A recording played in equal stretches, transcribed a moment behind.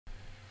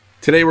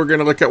Today we're going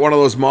to look at one of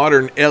those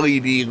modern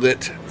LED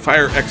lit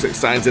fire exit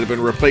signs that have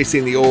been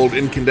replacing the old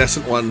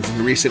incandescent ones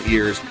in recent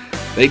years.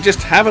 They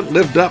just haven't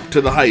lived up to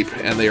the hype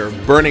and they are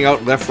burning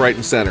out left, right,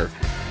 and center.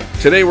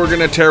 Today we're going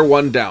to tear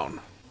one down.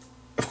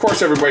 Of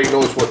course everybody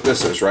knows what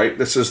this is, right?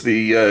 This is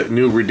the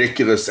new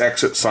ridiculous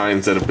exit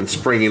signs that have been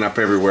springing up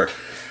everywhere.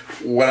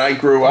 When I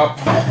grew up,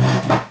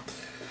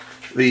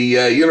 the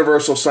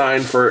universal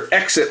sign for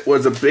exit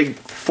was a big,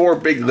 4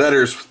 big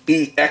letters,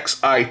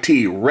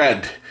 EXIT,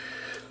 red,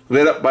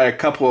 lit up by a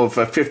couple of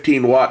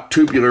 15-watt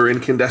tubular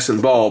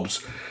incandescent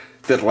bulbs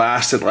that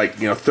lasted like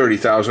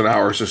 30,000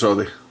 hours or so.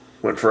 They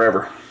went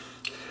forever.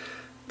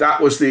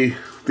 That was the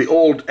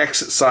old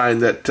exit sign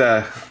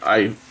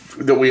that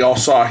we all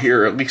saw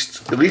here, at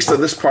least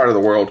in this part of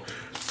the world.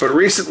 But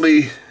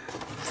recently,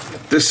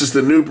 this is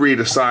the new breed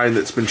of sign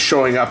that's been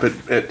showing up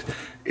at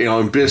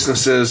in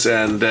businesses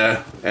and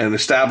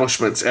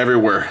establishments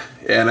everywhere.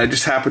 And I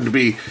just happened to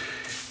be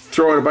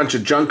throwing a bunch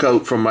of junk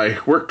out from my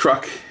work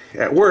truck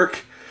at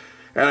work,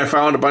 and I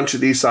found a bunch of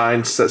these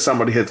signs that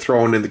somebody had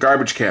thrown in the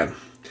garbage can.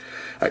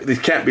 They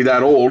can't be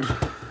that old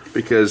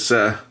because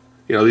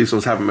these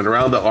ones haven't been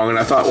around that long. And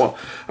I thought, well,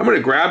 I'm going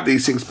to grab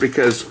these things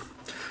because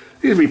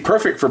these would be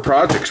perfect for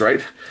projects,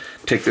 right?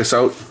 Take this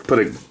out, put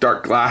a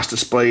dark glass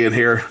display in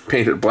here,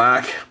 paint it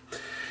black,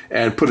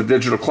 and put a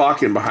digital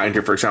clock in behind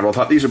here, for example. I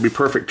thought these would be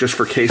perfect just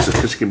for cases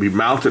because it can be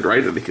mounted,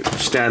 right? And they can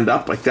stand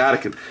up like that. I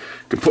can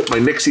put my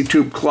Nixie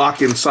tube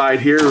clock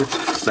inside here.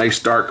 Nice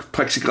dark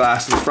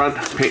plexiglass in the front,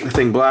 paint the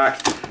thing black.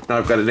 Now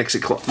I've got a Nixie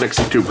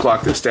tube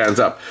clock that stands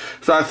up.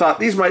 So I thought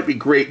these might be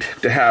great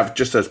to have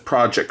just as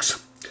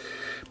projects.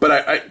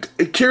 But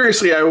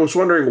curiously, I was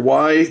wondering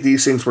why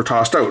these things were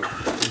tossed out.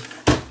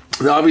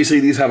 Now obviously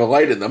these have a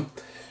light in them,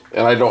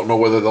 and I don't know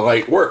whether the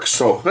light works.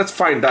 So let's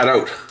find that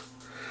out.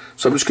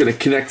 So I'm just going to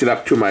connect it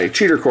up to my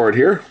cheater cord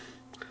here.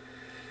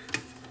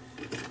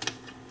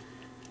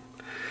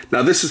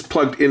 Now this is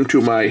plugged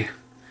into my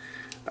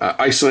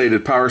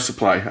isolated power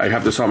supply. I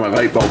have this on my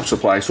light bulb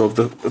supply, so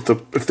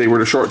if they were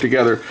to short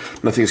together,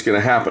 nothing's going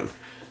to happen.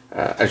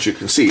 As you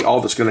can see, all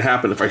that's going to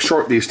happen if I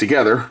short these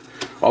together,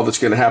 all that's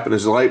going to happen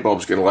is the light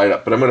bulb's going to light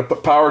up. But I'm going to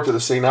put power to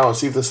this thing now and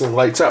see if this thing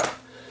lights up.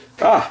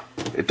 Ah,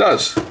 it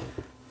does.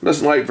 It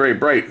doesn't light very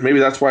bright. Maybe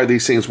that's why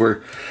these things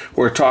were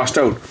tossed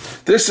out.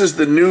 This is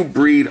the new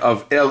breed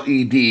of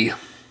LED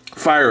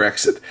fire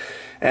exit.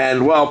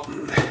 And well,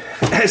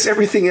 as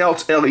everything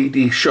else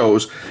LED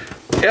shows,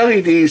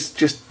 LEDs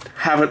just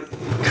haven't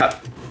cut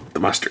the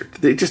mustard.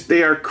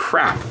 They are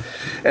crap.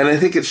 And I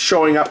think it's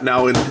showing up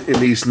now in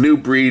these new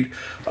breed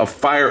of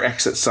fire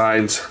exit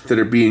signs that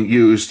are being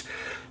used,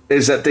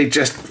 is that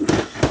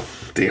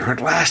they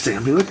aren't lasting. I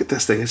mean, look at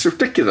this thing. It's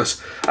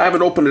ridiculous. I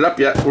haven't opened it up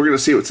yet. We're going to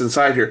see what's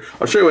inside here.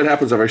 I'll show you what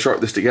happens if I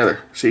short this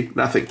together. See,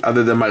 nothing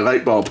other than my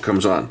light bulb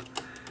comes on.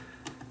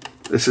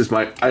 This is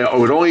I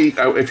would only,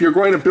 if you're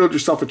going to build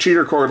yourself a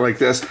cheater cord like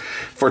this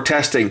for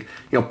testing,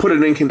 put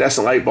an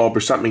incandescent light bulb or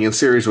something in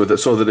series with it,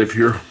 so that if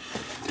your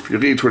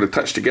leads were to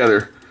touch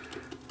together,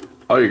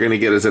 all you're going to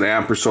get is an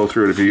amp or so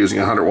through it if you're using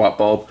a 100-watt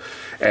bulb,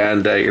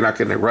 and you're not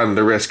going to run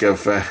the risk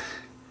of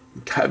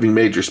having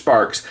major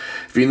sparks.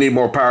 If you need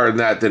more power than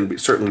that, then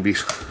certainly be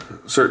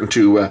certain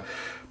to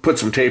put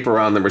some tape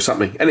around them or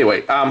something.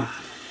 Anyway,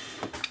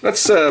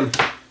 let's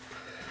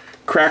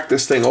crack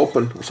this thing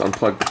open. Let's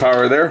unplug the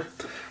power there.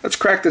 Let's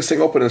crack this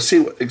thing open and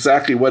see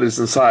exactly what is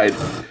inside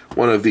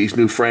one of these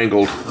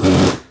newfangled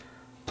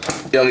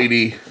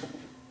LED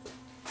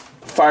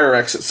fire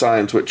exit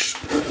signs, which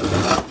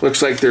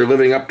looks like they're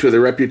living up to the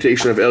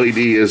reputation of LED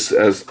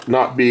as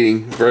not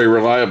being very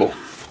reliable.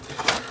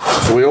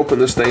 So we open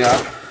this thing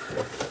up,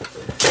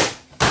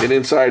 and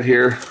inside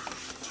here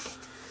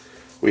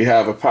we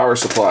have a power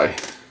supply.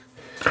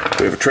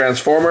 We have a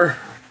transformer,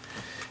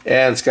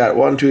 and it's got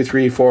 1, 2,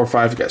 3, 4,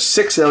 5. It's got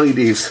 6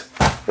 LEDs.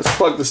 Let's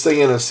plug this thing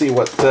in and see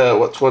what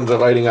ones are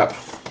lighting up.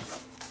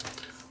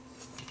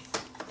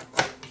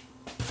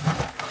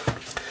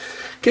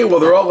 Okay, well,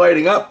 they're all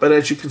lighting up, but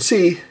as you can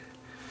see,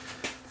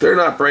 they're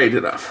not bright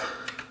enough.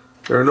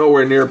 They're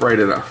nowhere near bright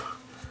enough.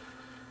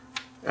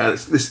 And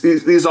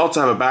these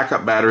also have a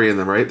backup battery in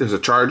them, right? There's a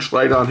charge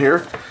light on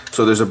here,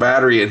 so there's a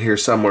battery in here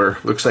somewhere.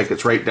 Looks like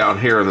it's right down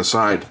here on the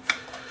side.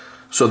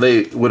 So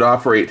they would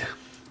operate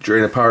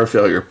during a power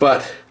failure.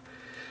 But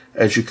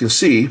as you can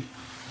see,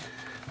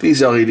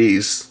 these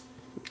LEDs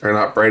are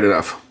not bright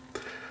enough.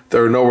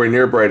 They're nowhere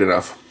near bright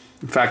enough.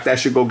 In fact, I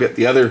should go get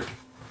the other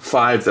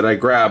 5 that I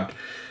grabbed,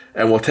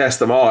 and we'll test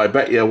them all. I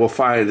bet you we'll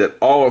find that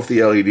all of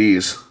the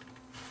LEDs,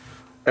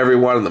 every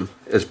one of them,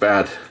 is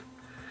bad.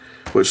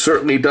 Which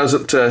certainly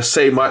doesn't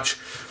say much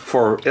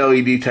for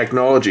LED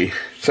technology.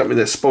 Something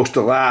that's supposed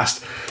to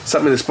last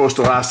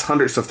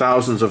hundreds of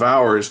thousands of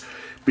hours,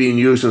 being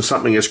used in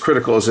something as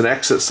critical as an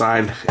exit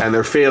sign, and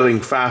they're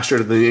failing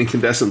faster than the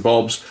incandescent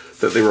bulbs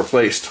that they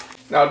replaced.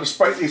 Now,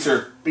 despite these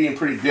are being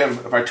pretty dim,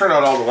 if I turn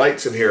out all the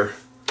lights in here,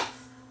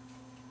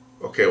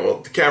 okay,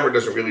 well, the camera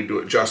doesn't really do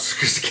it justice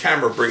because the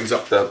camera brings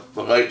up the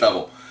light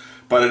level,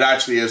 but it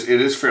actually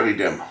is fairly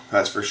dim,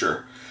 that's for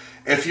sure.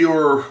 If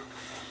you're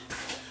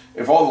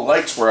if all the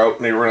lights were out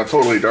and they were in a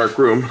totally dark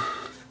room,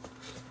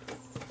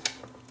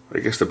 I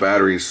guess the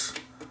batteries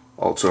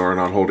also are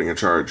not holding a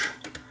charge.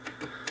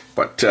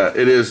 But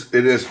it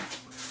is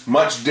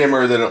much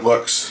dimmer than it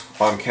looks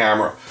on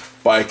camera.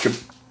 By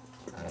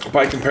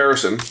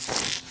comparison,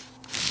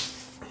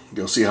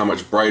 you'll see how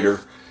much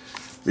brighter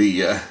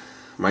the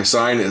my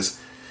sign is.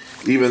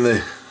 Even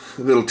the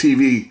little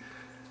TV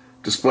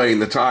displaying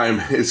the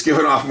time, it's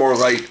giving off more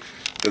light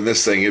than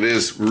this thing. It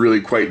is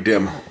really quite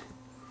dim.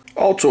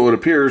 Also, it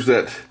appears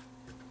that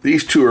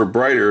these two are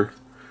brighter.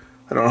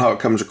 I don't know how it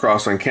comes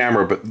across on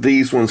camera, but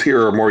these ones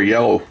here are more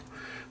yellow.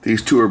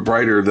 These two are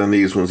brighter than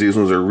these ones. These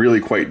ones are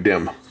really quite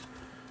dim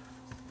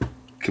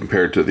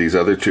compared to these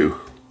other two,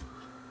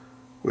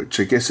 which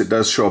I guess it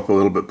does show up a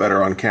little bit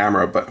better on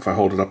camera, but if I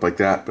hold it up like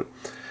that. But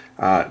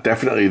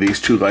definitely these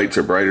two lights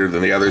are brighter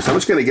than the others. I'm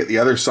just going to get the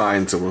other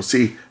signs and we'll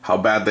see how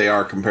bad they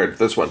are compared to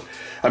this one.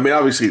 I mean,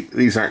 obviously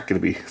these aren't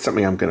going to be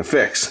something I'm going to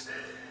fix.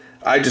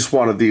 I just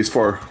wanted these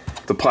for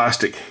the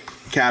plastic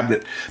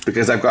cabinet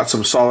because I've got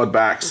some solid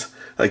backs.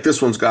 Like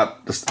this one's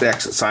got the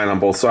exit sign on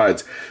both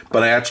sides,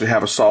 but I actually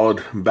have a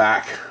solid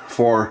back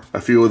for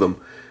a few of them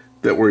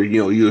that were,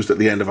 you know, used at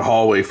the end of a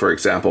hallway, for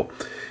example.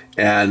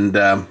 And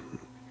I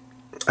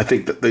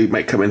think that they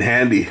might come in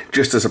handy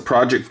just as a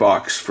project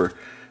box for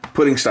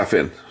putting stuff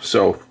in.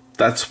 So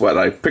that's what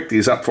I picked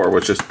these up for,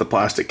 was just the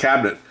plastic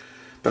cabinet.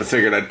 But I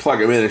figured I'd plug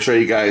them in and show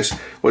you guys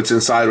what's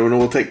inside, and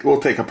we'll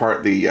take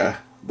apart the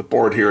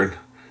board here and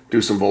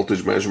do some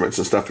voltage measurements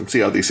and stuff and see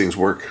how these things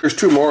work. There's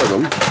two more of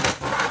them.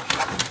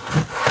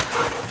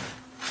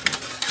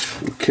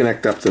 We'll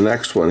connect up the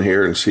next one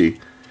here and see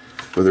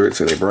whether it's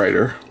any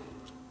brighter.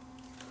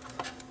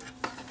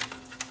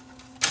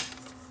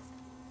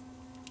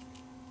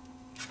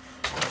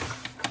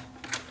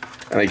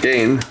 And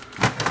again,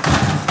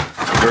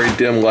 very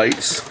dim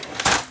lights,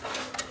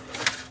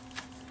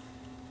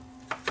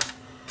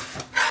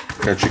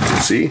 as you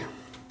can see.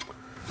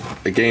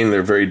 Again,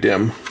 they're very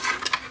dim.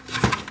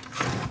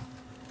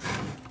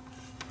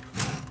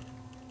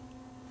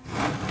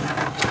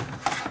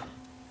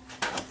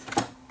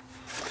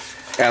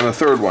 And the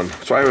third one.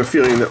 So I have a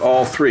feeling that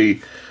all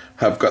three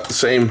have got the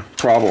same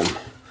problem.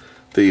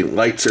 The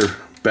lights are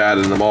bad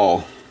in them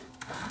all.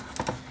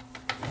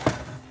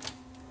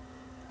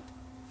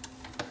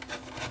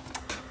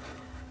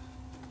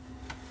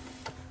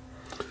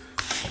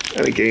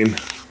 And again,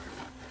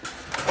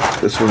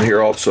 this one here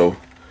also,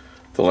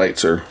 the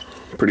lights are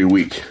pretty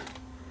weak.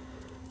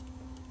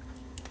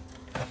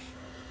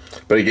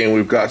 But again,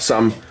 we've got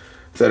some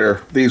that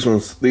are, these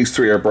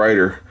three are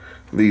brighter.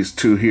 These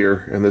two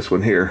here and this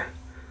one here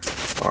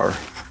are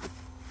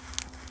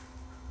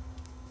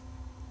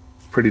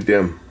pretty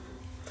dim.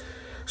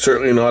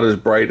 Certainly not as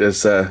bright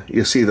as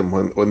you see them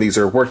when these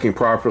are working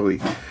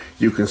properly.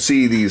 You can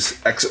see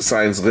these exit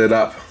signs lit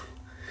up,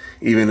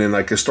 even in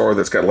like a store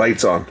that's got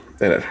lights on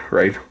in it,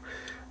 right?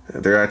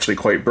 They're actually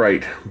quite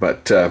bright,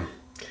 but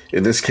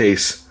in this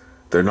case,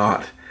 they're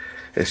not.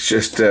 It's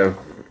just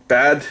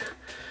bad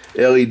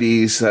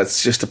LEDs.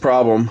 That's just a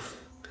problem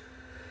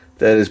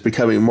that is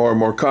becoming more and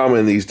more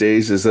common these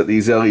days, is that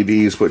these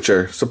LEDs, which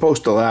are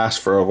supposed to last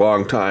for a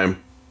long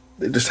time,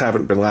 they just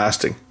haven't been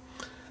lasting.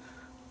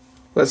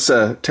 Let's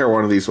tear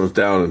one of these ones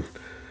down and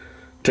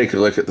take a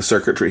look at the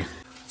circuitry.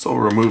 So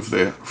we'll remove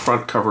the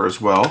front cover as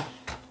well.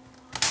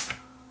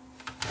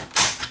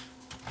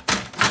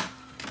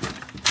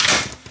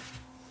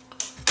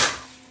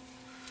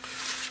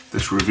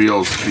 This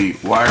reveals the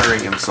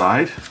wiring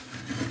inside.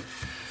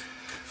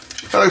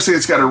 Like I say,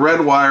 it's got a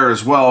red wire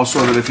as well,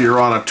 so that if you're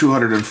on a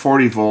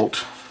 240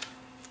 volt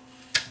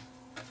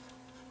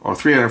or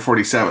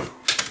 347,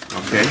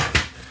 okay,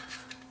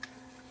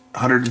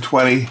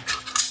 120,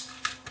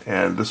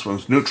 and this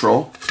one's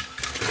neutral.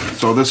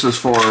 So this is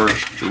for,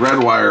 the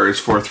red wire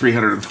is for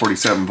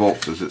 347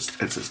 volts.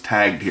 It's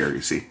tagged here,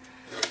 you see.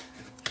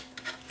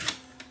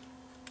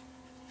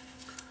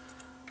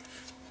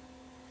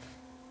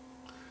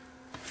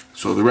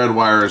 So the red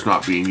wire is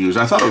not being used.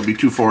 I thought it would be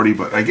 240,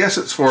 but I guess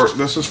it's for,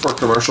 this is for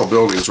commercial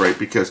buildings, right?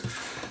 Because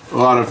a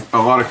lot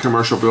of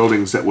commercial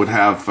buildings that would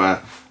have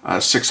a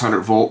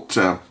 600 volt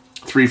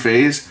three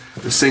phase,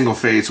 the single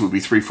phase would be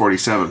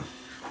 347.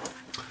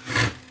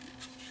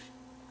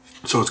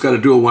 So it's got a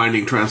dual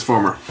winding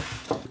transformer.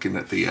 Looking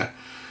at the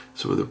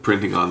some of the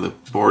printing on the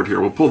board here.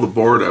 We'll pull the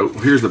board out.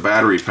 Here's the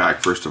battery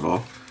pack first of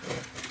all.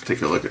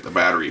 Take a look at the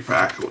battery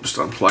pack. We'll just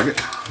unplug it.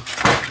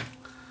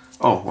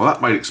 Oh, well, that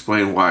might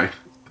explain why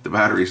the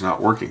battery's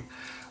not working.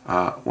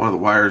 One of the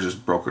wires is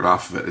broken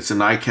off of it. It's an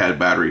iCAD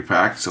battery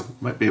pack, so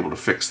might be able to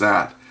fix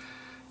that.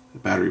 The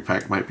battery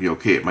pack might be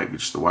okay. It might be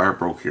just the wire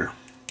broke here,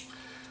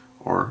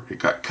 or it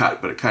got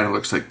cut, but it kind of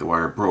looks like the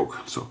wire broke.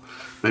 So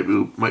maybe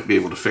we might be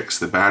able to fix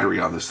the battery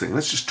on this thing.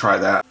 Let's just try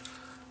that.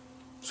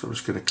 So I'm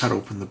just going to cut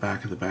open the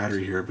back of the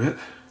battery here a bit.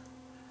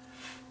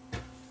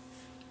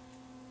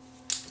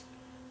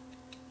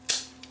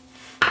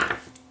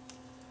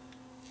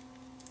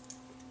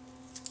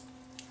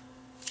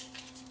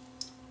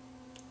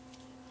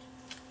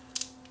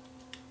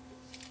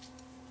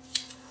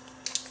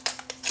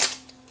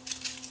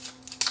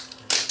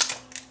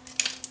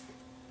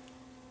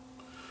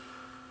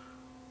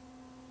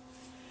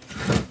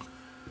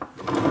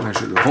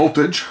 measure the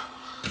voltage.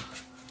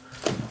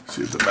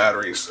 See if the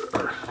batteries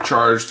are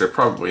charged. They're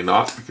probably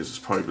not, because it's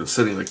probably been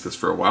sitting like this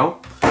for a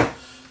while.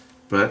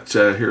 But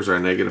here's our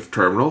negative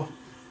terminal.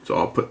 So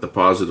I'll put the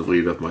positive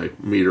lead of my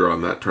meter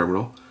on that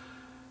terminal,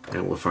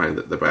 and we'll find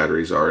that the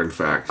batteries are in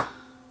fact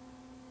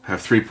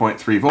have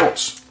 3.3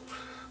 volts.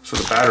 So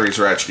the batteries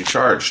are actually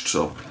charged.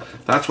 So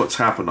that's what's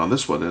happened on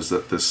this one, is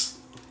that this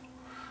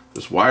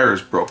wire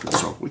is broken.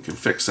 So we can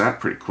fix that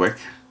pretty quick.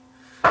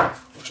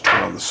 Just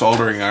turn on the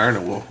soldering iron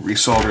and we'll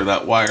resolder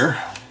that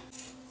wire.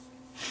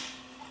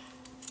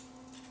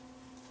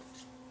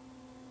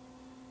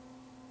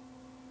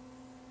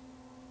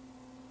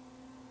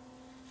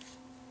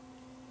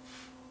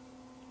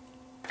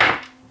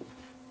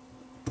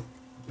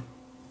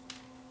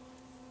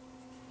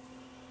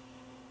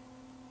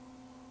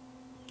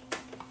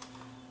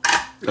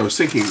 I was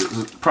thinking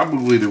that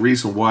probably the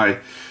reason why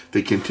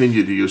they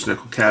continue to use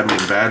nickel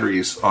cadmium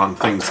batteries on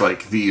things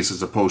like these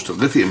as opposed to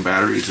lithium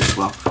batteries as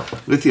well.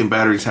 Lithium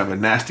batteries have a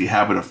nasty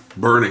habit of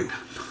burning.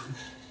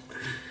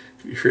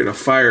 If you're in a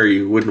fire,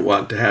 you wouldn't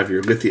want to have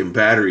your lithium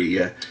battery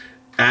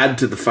add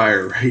to the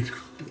fire, right?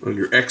 On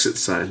your exit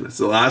sign. That's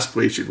the last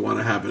place you'd want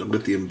to have a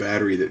lithium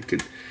battery that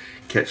could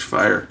catch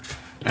fire.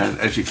 And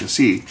as you can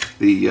see,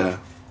 the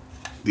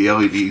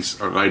LEDs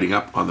are lighting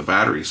up on the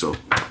battery, so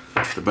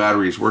the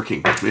battery is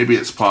working. Maybe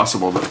it's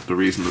possible that the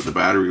reason that the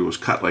battery was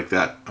cut like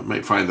that, I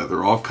might find that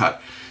they're all cut.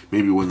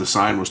 Maybe when the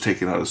sign was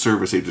taken out of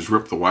service, they just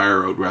ripped the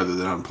wire out rather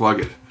than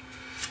unplug it.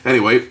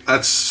 Anyway,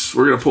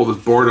 we're going to pull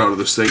this board out of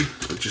this thing.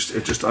 It just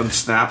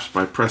unsnaps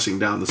by pressing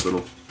down this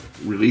little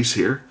release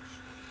here,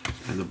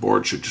 and the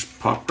board should just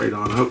pop right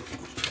on out.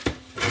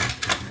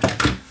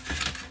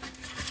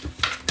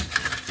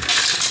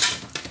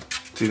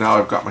 See, now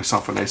I've got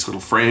myself a nice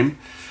little frame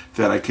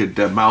that I could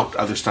mount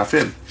other stuff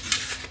in.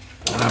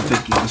 And I'm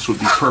thinking this would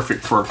be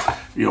perfect for,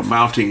 you know,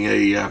 mounting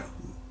a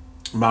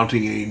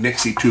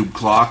Nixie tube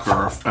clock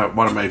or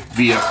one of my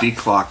VFD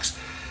clocks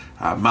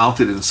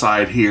mounted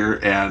inside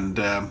here, and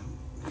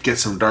get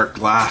some dark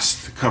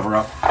glass to cover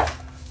up.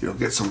 You know,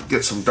 get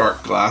some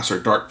dark glass or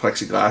dark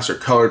plexiglass or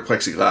colored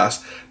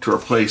plexiglass to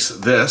replace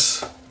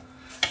this,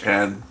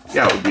 and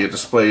yeah, it would be a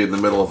display in the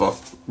middle of a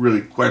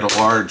really quite a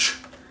large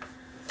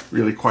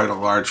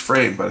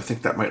frame. But I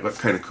think that might look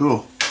kind of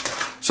cool.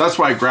 So that's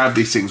why I grabbed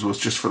these things, was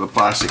just for the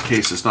plastic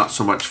cases, not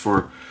so much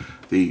for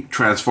the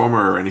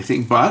transformer or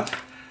anything. But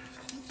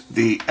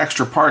the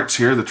extra parts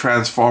here, the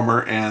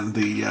transformer and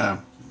the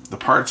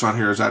parts on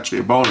here, is actually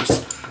a bonus.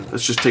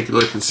 Let's just take a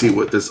look and see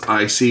what this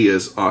IC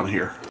is on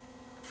here.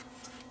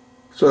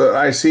 So the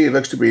IC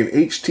looks to be an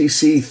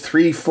HTC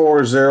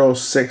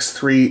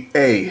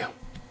 34063A.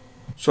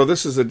 So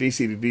this is a DC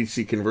to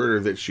DC converter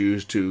that's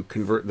used to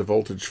convert the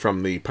voltage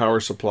from the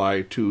power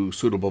supply to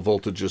suitable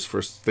voltages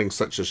for things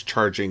such as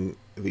charging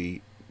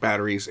the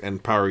batteries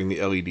and powering the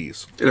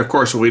LEDs. And of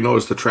course, what we know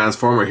is the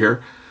transformer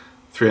here,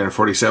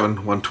 347,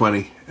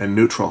 120, and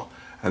neutral.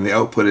 And the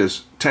output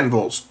is 10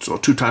 volts, so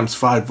 2 times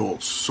 5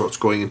 volts. So it's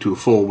going into a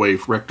full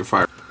wave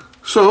rectifier.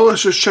 So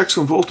let's just check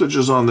some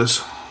voltages on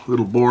this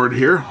little board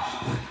here.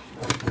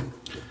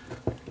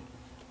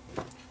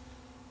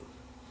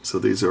 So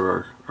these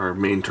are our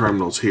main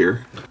terminals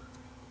here.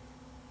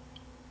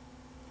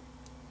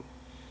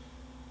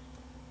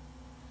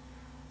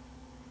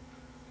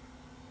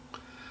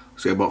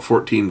 So about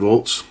 14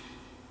 volts.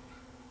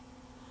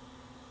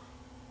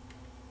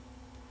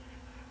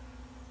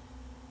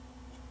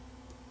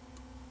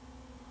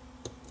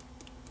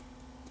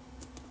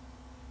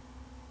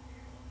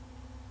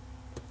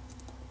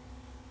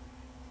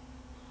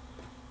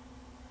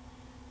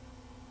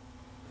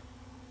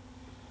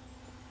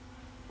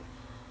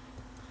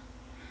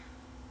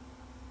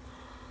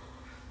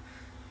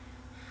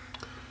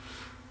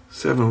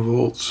 Seven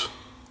volts,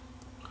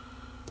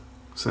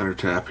 center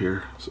tap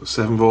here. So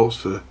 7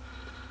 volts to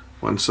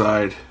one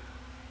side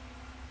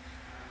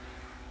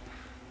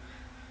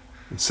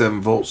and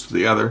 7 volts to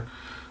the other.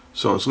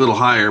 So it's a little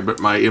higher, but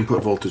my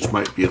input voltage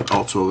might be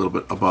also a little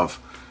bit above,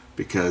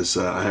 because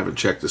I haven't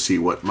checked to see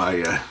what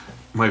my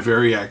my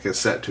variac is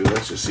set to.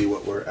 Let's just see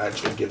what we're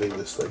actually giving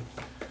this thing.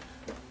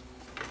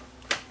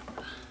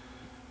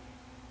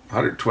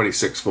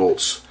 126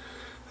 volts.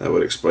 That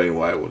would explain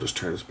why. We'll just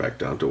turn this back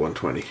down to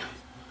 120.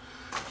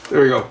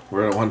 There we go,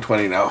 we're at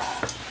 120 now.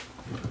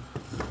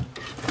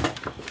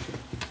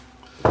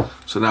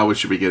 So now we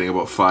should be getting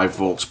about 5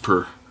 volts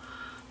per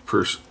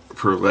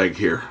leg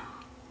here.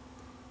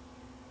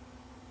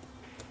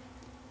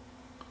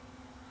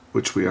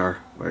 Which we are.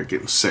 We're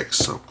getting 6,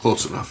 so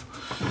close enough.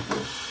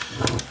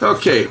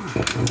 Okay,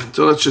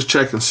 so let's just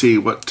check and see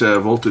what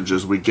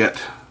voltages we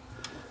get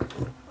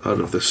out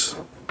of this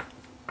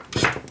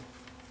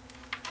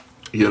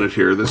unit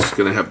here. This is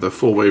going to have the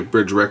full wave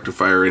bridge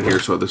rectifier in here,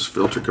 so this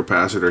filter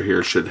capacitor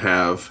here should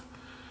have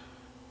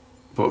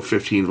about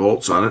 15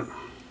 volts on it,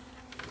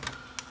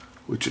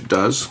 which it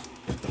does.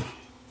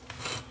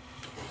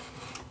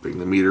 Bring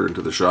the meter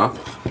into the shop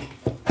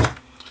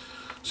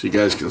so you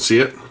guys can see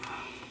it.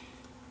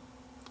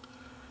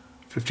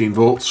 15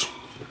 volts.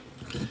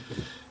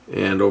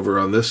 And over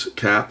on this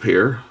cap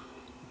here,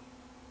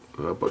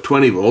 about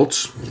 20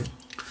 volts.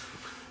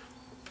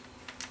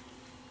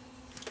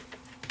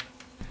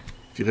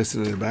 If you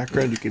listen in the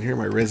background, you can hear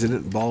my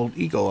resident bald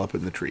eagle up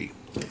in the tree.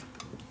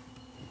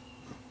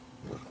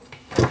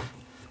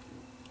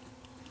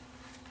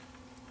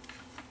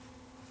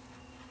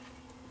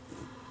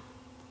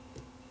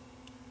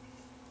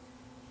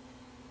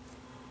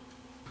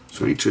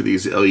 So each of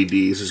these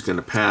LEDs is going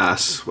to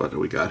pass, what do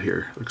we got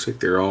here? Looks like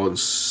they're all in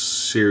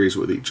series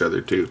with each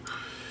other too.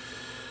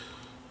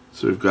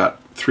 So we've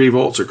got 3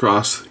 volts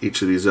across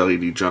each of these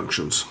LED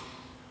junctions.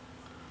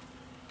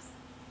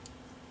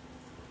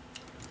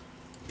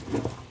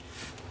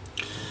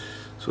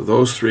 So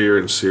those 3 are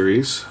in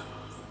series.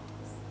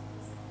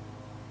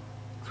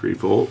 3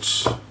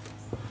 volts.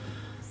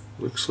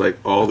 Looks like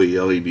all the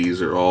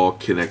LEDs are all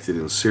connected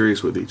in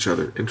series with each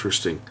other.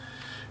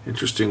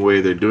 Interesting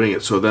way they're doing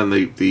it. So then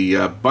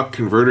the buck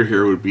converter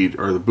here would be,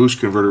 or the boost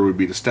converter would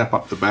be to step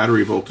up the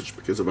battery voltage,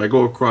 because if I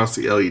go across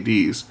the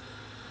LEDs,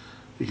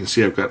 you can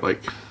see I've got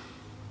like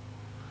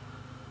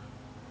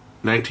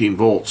 19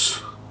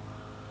 volts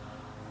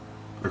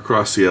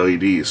across the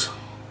LEDs.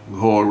 The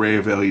whole array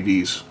of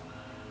LEDs,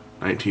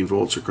 19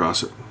 volts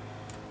across it.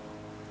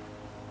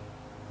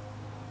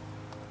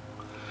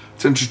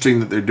 It's interesting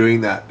that they're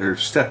doing that. They're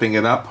stepping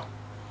it up,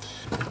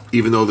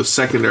 even though the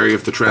secondary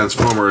of the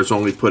transformer is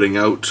only putting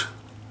out,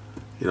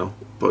 you know,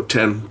 about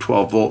 10,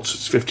 12 volts.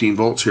 It's 15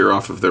 volts here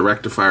off of the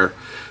rectifier.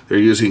 They're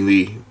using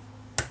the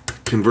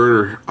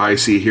converter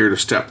IC here to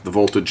step the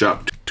voltage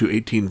up to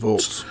 18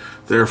 volts.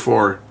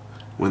 Therefore,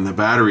 when the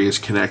battery is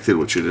connected,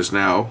 which it is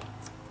now,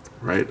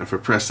 right, if I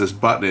press this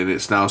button and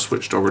it's now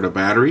switched over to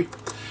battery.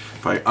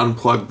 If I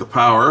unplug the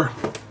power,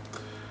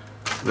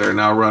 they're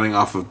now running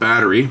off of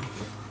battery.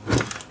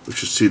 We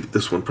should see that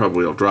this one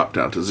probably will drop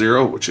down to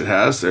 0, which it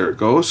has. There it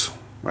goes,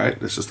 right?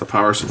 This is the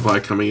power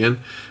supply coming in.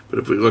 But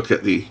if we look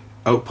at the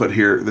output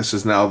here, this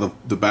is now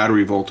the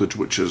battery voltage,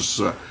 which is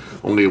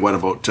only what,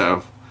 about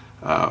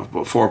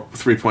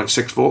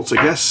 3.6 volts,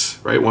 I guess,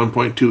 right?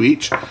 1.2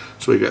 each.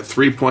 So we got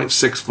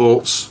 3.6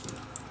 volts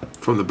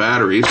from the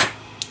batteries.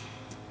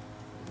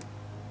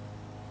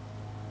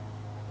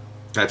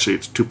 Actually,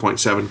 it's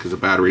 2.7 because the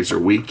batteries are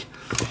weak.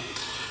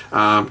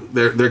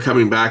 They're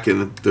coming back,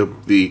 and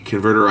the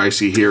converter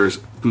IC here is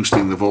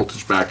boosting the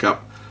voltage back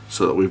up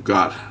so that we've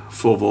got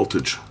full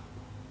voltage.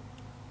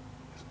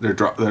 They're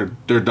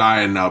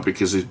dying now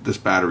because this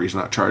battery is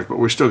not charged, but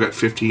we're still got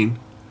 15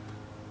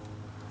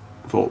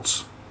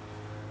 volts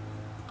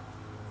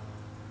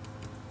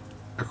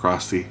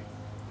across the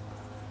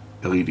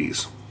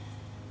LEDs.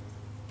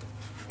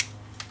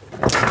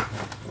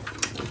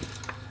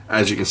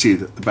 As you can see,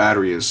 the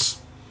battery is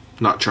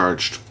not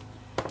charged.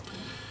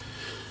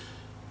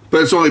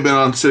 But it's only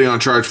been sitting on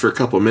charge for a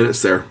couple of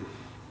minutes there.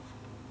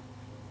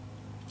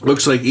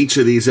 Looks like each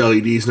of these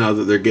LEDs, now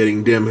that they're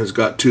getting dim, has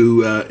got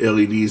 2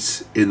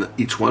 LEDs in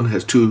each one,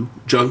 has 2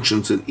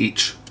 junctions in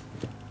each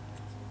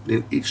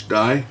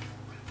die.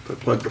 If I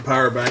plug the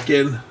power back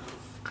in,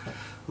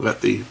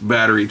 let the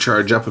battery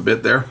charge up a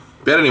bit there.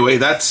 But anyway,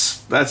 that's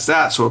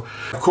that. So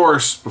of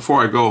course,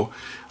 before I go,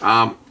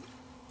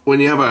 when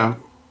you have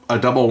a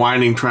double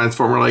winding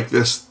transformer like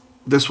this,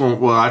 this one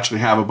will actually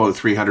have about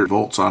 300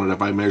 volts on it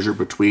if I measure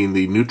between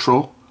the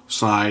neutral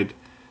side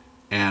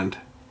and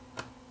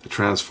the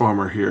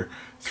transformer here.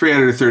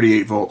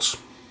 338 volts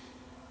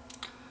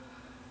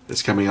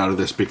is coming out of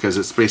this, because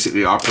it's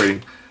basically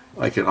operating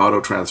like an auto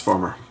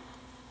transformer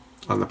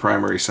on the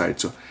primary side.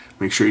 So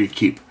make sure you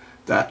keep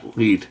that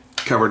lead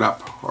covered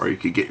up, or you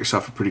could get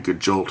yourself a pretty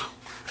good jolt.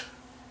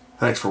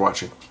 Thanks for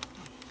watching.